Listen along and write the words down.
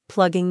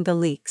Plugging the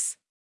leaks.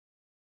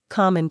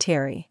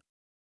 Commentary.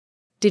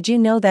 Did you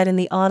know that in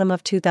the autumn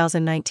of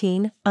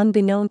 2019,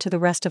 unbeknown to the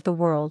rest of the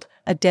world,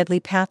 a deadly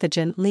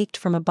pathogen leaked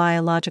from a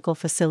biological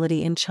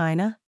facility in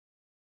China?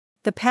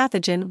 The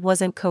pathogen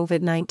wasn't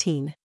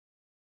COVID-19.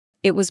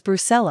 It was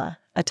Brucella,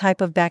 a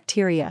type of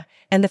bacteria,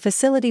 and the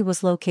facility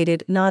was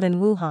located not in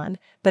Wuhan,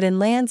 but in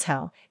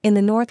Lanzhou, in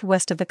the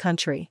northwest of the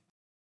country.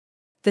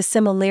 The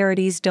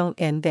similarities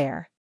don't end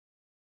there.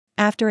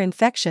 After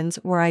infections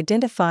were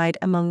identified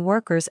among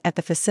workers at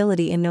the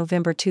facility in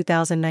November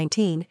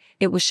 2019,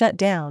 it was shut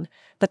down,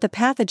 but the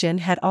pathogen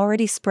had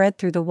already spread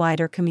through the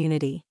wider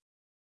community.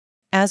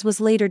 As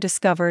was later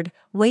discovered,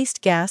 waste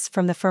gas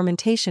from the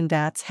fermentation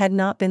vats had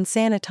not been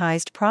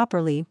sanitized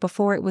properly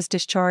before it was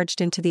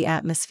discharged into the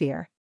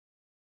atmosphere.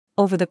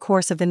 Over the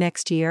course of the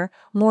next year,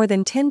 more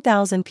than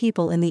 10,000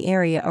 people in the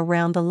area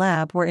around the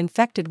lab were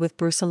infected with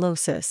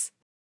brucellosis.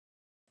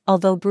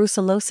 Although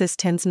brucellosis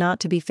tends not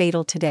to be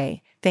fatal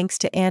today, thanks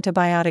to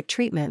antibiotic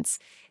treatments,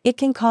 it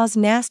can cause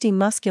nasty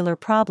muscular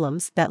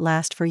problems that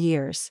last for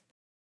years.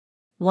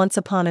 Once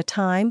upon a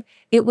time,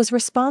 it was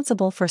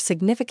responsible for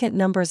significant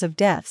numbers of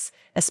deaths,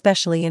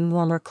 especially in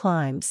warmer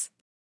climes.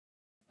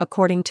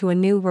 According to a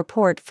new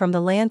report from The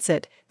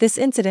Lancet, this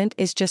incident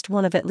is just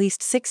one of at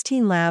least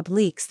 16 lab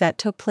leaks that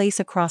took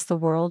place across the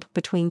world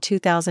between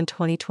 2020 and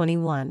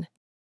 2021.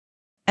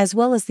 As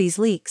well as these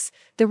leaks,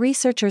 the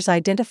researchers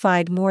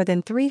identified more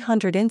than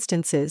 300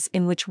 instances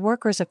in which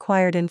workers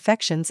acquired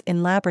infections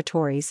in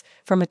laboratories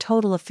from a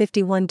total of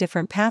 51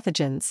 different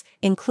pathogens,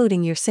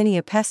 including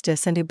Yersinia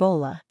pestis and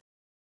Ebola.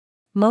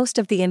 Most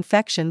of the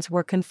infections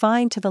were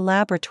confined to the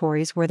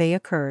laboratories where they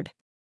occurred.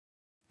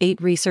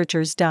 8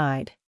 researchers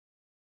died.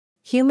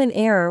 Human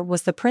error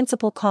was the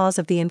principal cause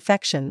of the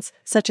infections,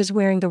 such as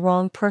wearing the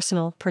wrong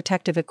personal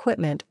protective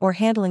equipment or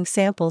handling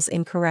samples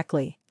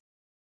incorrectly.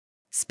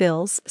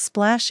 Spills,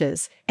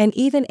 splashes, and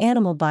even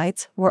animal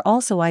bites were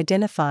also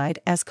identified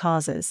as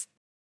causes.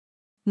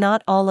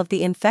 Not all of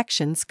the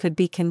infections could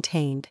be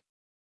contained.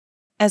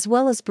 As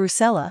well as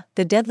Brucella,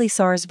 the deadly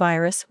SARS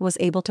virus was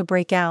able to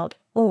break out,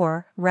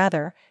 or,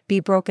 rather, be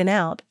broken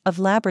out, of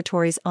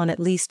laboratories on at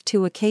least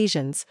 2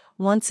 occasions,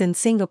 once in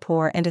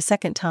Singapore and a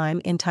second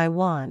time in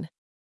Taiwan.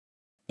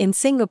 In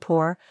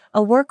Singapore,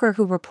 a worker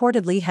who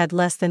reportedly had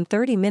less than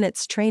 30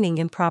 minutes training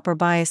in proper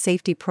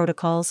biosafety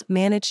protocols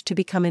managed to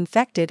become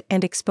infected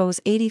and expose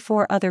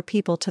 84 other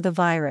people to the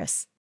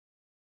virus.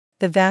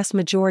 The vast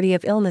majority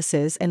of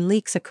illnesses and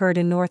leaks occurred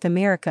in North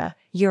America,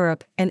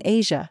 Europe, and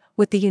Asia,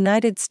 with the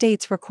United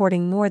States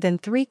recording more than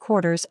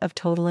 3/4 of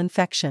total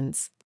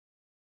infections.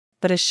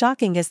 But as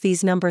shocking as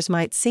these numbers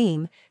might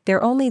seem,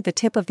 they're only the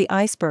tip of the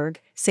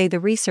iceberg, say the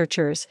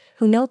researchers,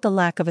 who note the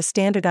lack of a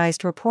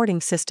standardized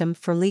reporting system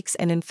for leaks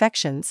and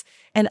infections,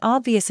 and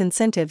obvious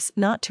incentives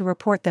not to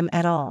report them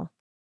at all.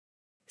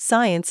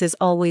 Science is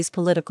always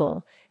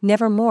political,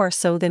 never more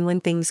so than when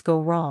things go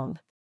wrong.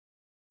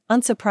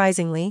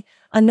 Unsurprisingly,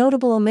 a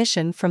notable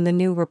omission from the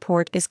new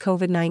report is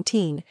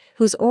COVID-19,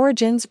 whose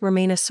origins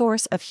remain a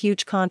source of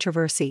huge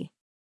controversy.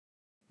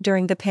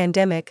 During the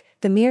pandemic,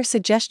 the mere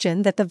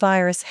suggestion that the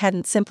virus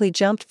hadn't simply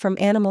jumped from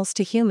animals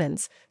to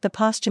humans, the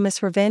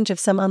posthumous revenge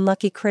of some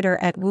unlucky critter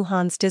at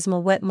Wuhan's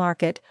dismal wet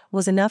market,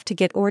 was enough to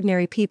get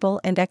ordinary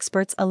people and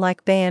experts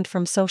alike banned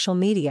from social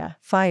media,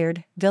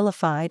 fired,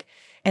 vilified,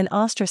 and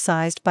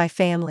ostracized by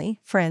family,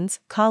 friends,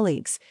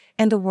 colleagues,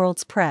 and the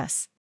world's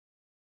press.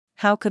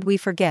 How could we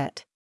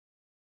forget?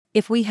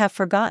 If we have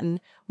forgotten,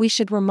 we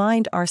should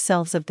remind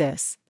ourselves of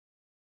this.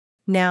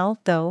 Now,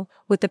 though,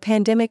 with the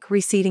pandemic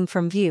receding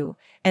from view,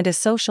 and as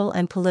social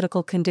and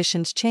political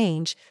conditions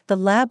change, the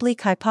lab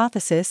leak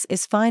hypothesis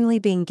is finally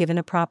being given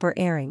a proper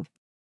airing.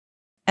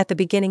 At the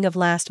beginning of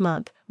last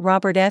month,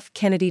 Robert F.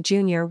 Kennedy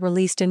Jr.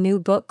 released a new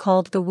book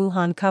called The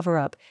Wuhan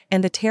Cover-Up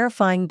and the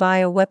Terrifying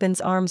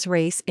Bioweapons Arms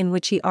Race, in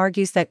which he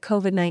argues that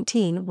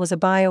COVID-19 was a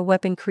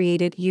bioweapon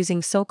created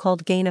using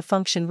so-called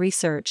gain-of-function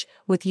research,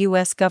 with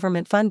U.S.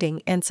 government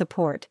funding and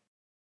support.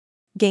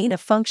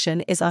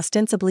 Gain-of-function is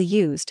ostensibly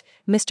used,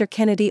 Mr.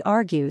 Kennedy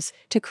argues,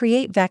 to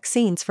create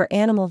vaccines for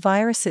animal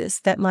viruses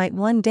that might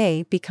one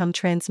day become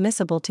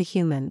transmissible to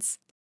humans.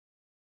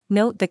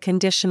 Note the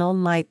conditional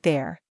 "might"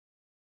 there.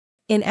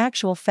 In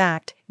actual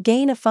fact,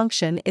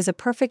 gain-of-function is a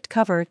perfect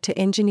cover to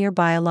engineer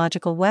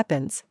biological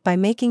weapons by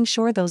making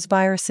sure those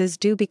viruses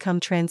do become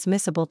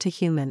transmissible to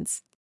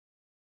humans.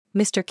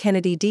 Mr.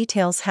 Kennedy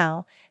details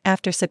how,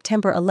 after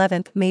September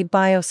 11 made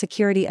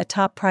biosecurity a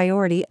top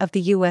priority of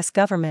the U.S.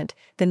 government,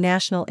 the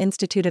National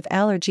Institute of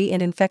Allergy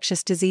and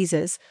Infectious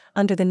Diseases,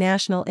 under the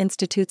National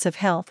Institutes of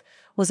Health,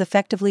 was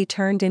effectively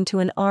turned into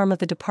an arm of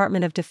the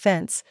Department of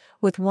Defense,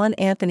 with one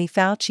Anthony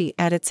Fauci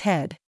at its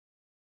head.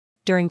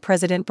 During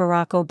President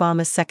Barack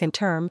Obama's second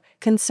term,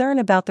 concern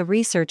about the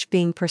research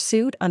being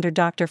pursued under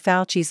Dr.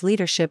 Fauci's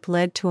leadership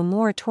led to a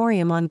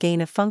moratorium on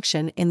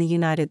gain-of-function in the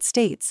United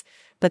States,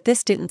 but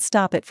this didn't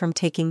stop it from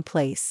taking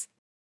place.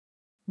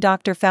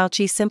 Dr.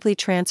 Fauci simply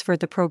transferred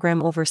the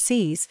program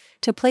overseas,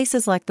 to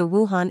places like the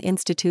Wuhan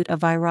Institute of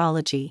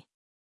Virology.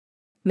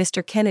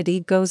 Mr. Kennedy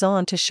goes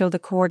on to show the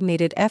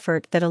coordinated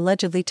effort that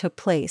allegedly took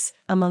place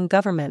among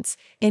governments,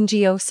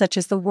 NGOs such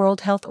as the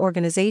World Health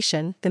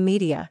Organization, the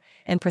media,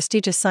 and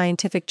prestigious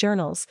scientific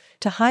journals,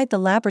 to hide the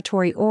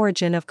laboratory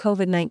origin of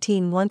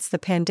COVID-19 once the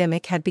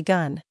pandemic had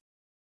begun.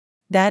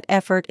 That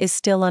effort is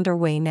still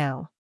underway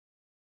now.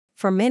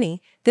 For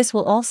many, this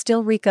will all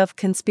still reek of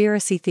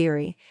conspiracy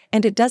theory,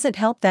 and it doesn't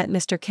help that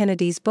Mr.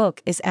 Kennedy's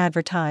book is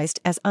advertised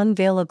as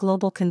Unveil a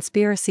Global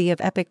Conspiracy of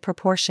Epic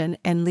Proportion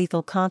and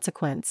Lethal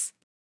Consequence.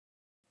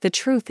 The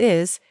truth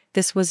is,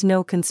 this was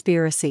no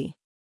conspiracy.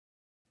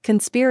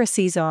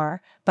 Conspiracies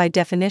are, by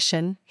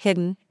definition,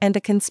 hidden, and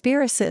the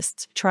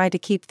conspiracists try to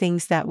keep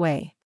things that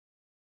way.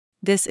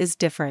 This is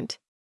different.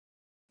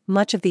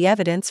 Much of the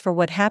evidence for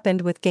what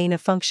happened with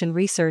gain-of-function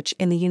research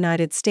in the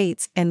United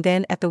States and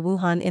then at the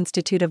Wuhan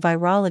Institute of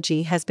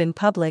Virology has been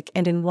public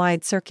and in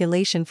wide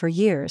circulation for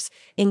years,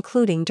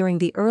 including during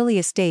the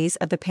earliest days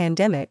of the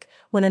pandemic,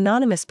 when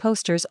anonymous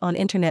posters on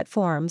internet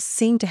forums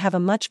seemed to have a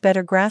much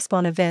better grasp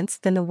on events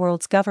than the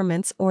world's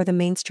governments or the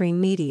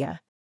mainstream media.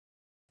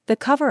 The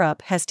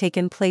cover-up has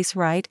taken place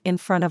right in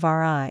front of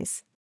our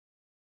eyes.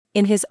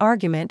 In his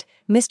argument,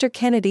 Mr.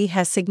 Kennedy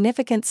has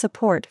significant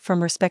support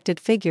from respected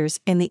figures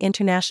in the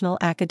international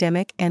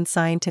academic and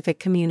scientific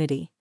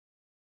community.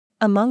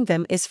 Among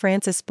them is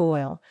Francis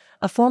Boyle,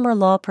 a former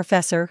law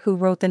professor who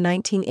wrote the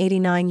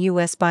 1989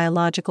 U.S.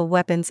 Biological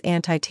Weapons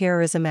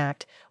Anti-Terrorism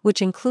Act,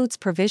 which includes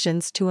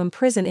provisions to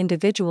imprison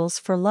individuals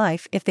for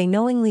life if they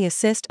knowingly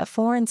assist a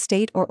foreign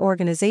state or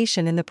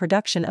organization in the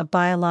production of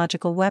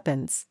biological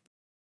weapons.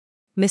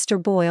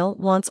 Mr. Boyle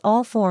wants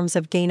all forms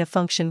of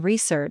gain-of-function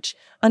research,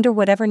 under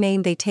whatever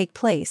name they take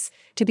place,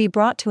 to be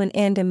brought to an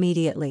end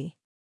immediately.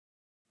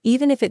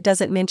 Even if it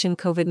doesn't mention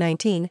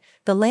COVID-19,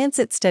 the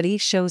Lancet study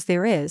shows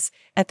there is,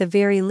 at the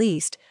very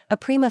least, a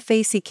prima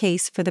facie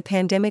case for the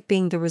pandemic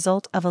being the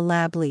result of a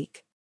lab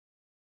leak.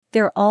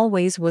 There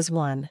always was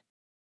one.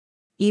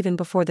 Even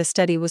before the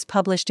study was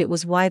published, it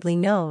was widely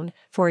known,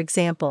 for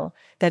example,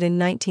 that in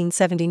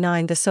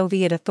 1979 the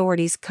Soviet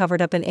authorities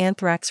covered up an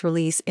anthrax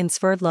release in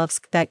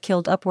Sverdlovsk that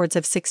killed upwards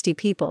of 60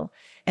 people,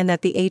 and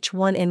that the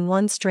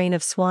H1N1 strain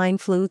of swine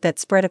flu that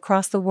spread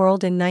across the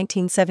world in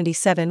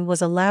 1977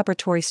 was a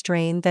laboratory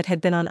strain that had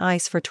been on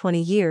ice for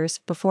 20 years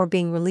before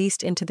being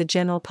released into the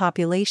general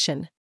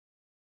population.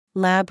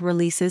 Lab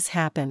releases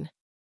happen.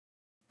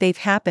 They've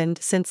happened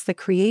since the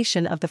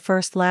creation of the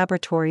first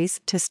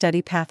laboratories to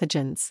study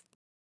pathogens.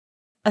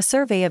 A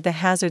survey of the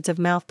hazards of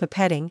mouth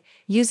pipetting,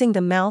 using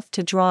the mouth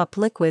to draw up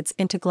liquids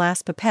into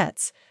glass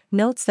pipettes,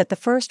 notes that the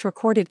first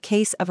recorded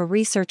case of a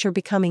researcher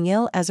becoming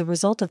ill as a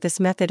result of this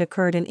method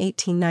occurred in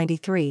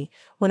 1893,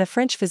 when a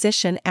French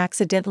physician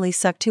accidentally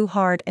sucked too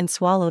hard and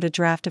swallowed a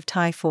draught of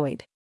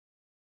typhoid.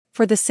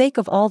 For the sake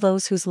of all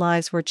those whose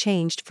lives were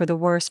changed for the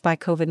worse by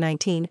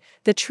COVID-19,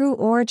 the true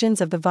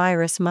origins of the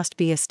virus must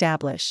be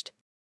established.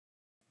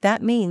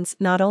 That means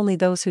not only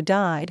those who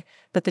died,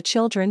 but the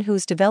children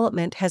whose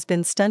development has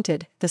been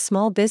stunted, the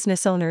small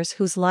business owners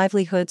whose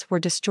livelihoods were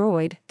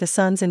destroyed, the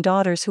sons and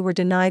daughters who were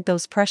denied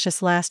those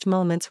precious last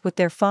moments with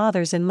their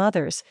fathers and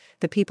mothers,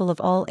 the people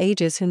of all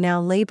ages who now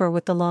labor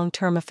with the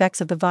long-term effects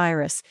of the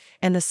virus,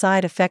 and the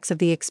side effects of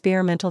the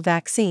experimental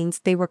vaccines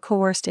they were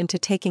coerced into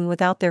taking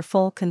without their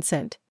full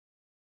consent.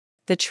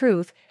 The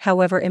truth,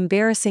 however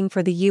embarrassing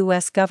for the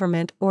U.S.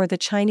 government or the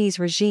Chinese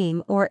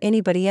regime or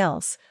anybody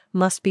else,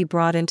 must be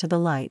brought into the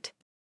light.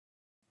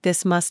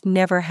 This must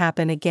never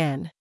happen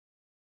again.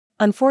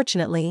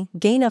 Unfortunately,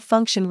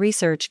 gain-of-function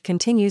research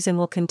continues and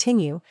will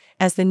continue,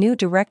 as the new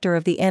director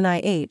of the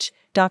NIH,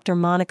 Dr.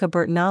 Monica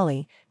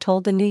Bertinelli,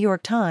 told the New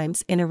York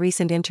Times in a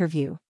recent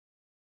interview.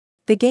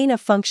 The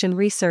gain-of-function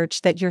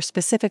research that you're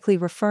specifically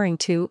referring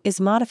to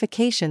is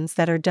modifications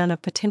that are done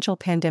of potential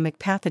pandemic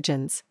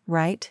pathogens,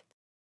 right?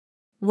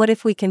 What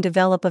if we can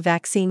develop a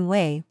vaccine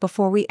way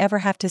before we ever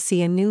have to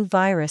see a new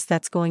virus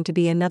that's going to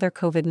be another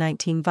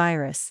COVID-19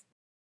 virus?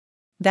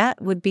 That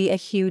would be a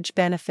huge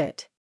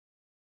benefit.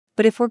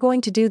 But if we're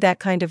going to do that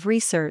kind of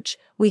research,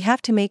 we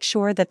have to make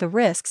sure that the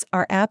risks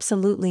are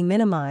absolutely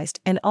minimized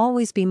and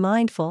always be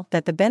mindful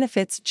that the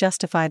benefits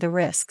justify the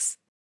risks.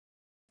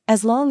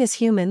 As long as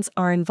humans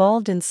are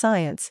involved in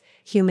science,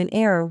 human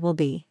error will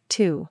be,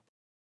 too.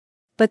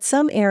 But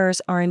some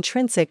errors are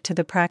intrinsic to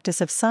the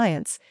practice of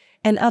science,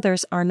 and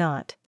others are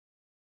not.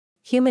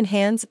 Human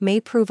hands may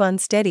prove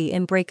unsteady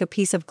and break a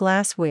piece of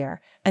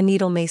glassware, a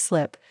needle may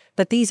slip,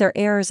 but these are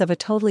errors of a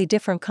totally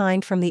different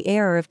kind from the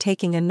error of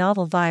taking a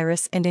novel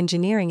virus and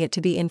engineering it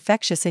to be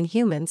infectious in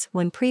humans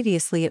when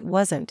previously it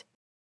wasn't.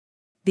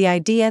 The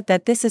idea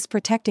that this is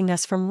protecting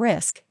us from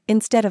risk,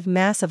 instead of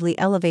massively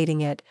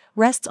elevating it,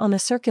 rests on a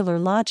circular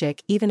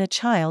logic even a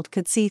child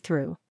could see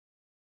through.